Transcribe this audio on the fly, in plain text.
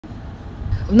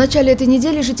В начале этой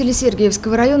недели жители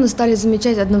Сергиевского района стали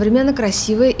замечать одновременно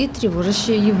красивое и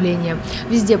тревожащее явление.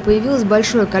 Везде появилось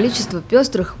большое количество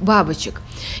пестрых бабочек.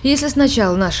 И если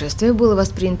сначала нашествие было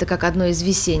воспринято как одно из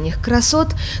весенних красот,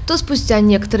 то спустя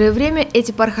некоторое время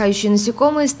эти порхающие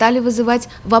насекомые стали вызывать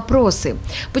вопросы.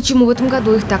 Почему в этом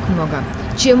году их так много?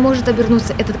 Чем может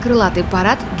обернуться этот крылатый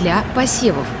парад для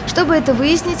посевов? Чтобы это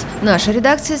выяснить, наша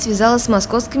редакция связалась с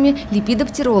московскими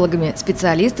лепидоптерологами,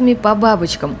 специалистами по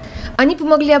бабочкам. Они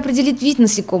помогли определить вид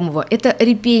насекомого – это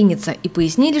репейница, и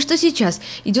пояснили, что сейчас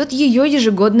идет ее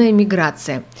ежегодная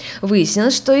миграция.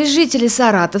 Выяснилось, что и жители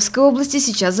Саратовской области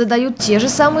сейчас задают те же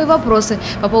самые вопросы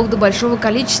по поводу большого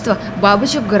количества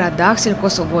бабочек в городах,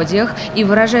 сельхозугодиях и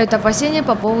выражают опасения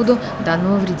по поводу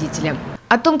данного вредителя.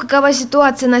 О том, какова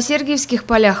ситуация на Сергиевских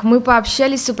полях, мы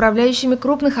пообщались с управляющими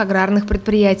крупных аграрных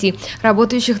предприятий,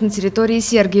 работающих на территории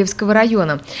Сергиевского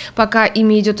района. Пока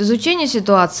ими идет изучение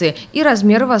ситуации и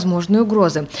размера возможной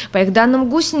угрозы. По их данным,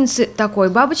 гусеницы такой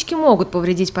бабочки могут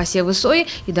повредить посевы сои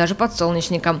и даже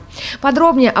подсолнечника.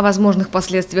 Подробнее о возможных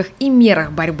последствиях и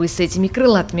мерах борьбы с этими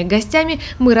крылатыми гостями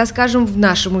мы расскажем в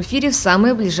нашем эфире в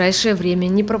самое ближайшее время.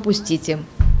 Не пропустите.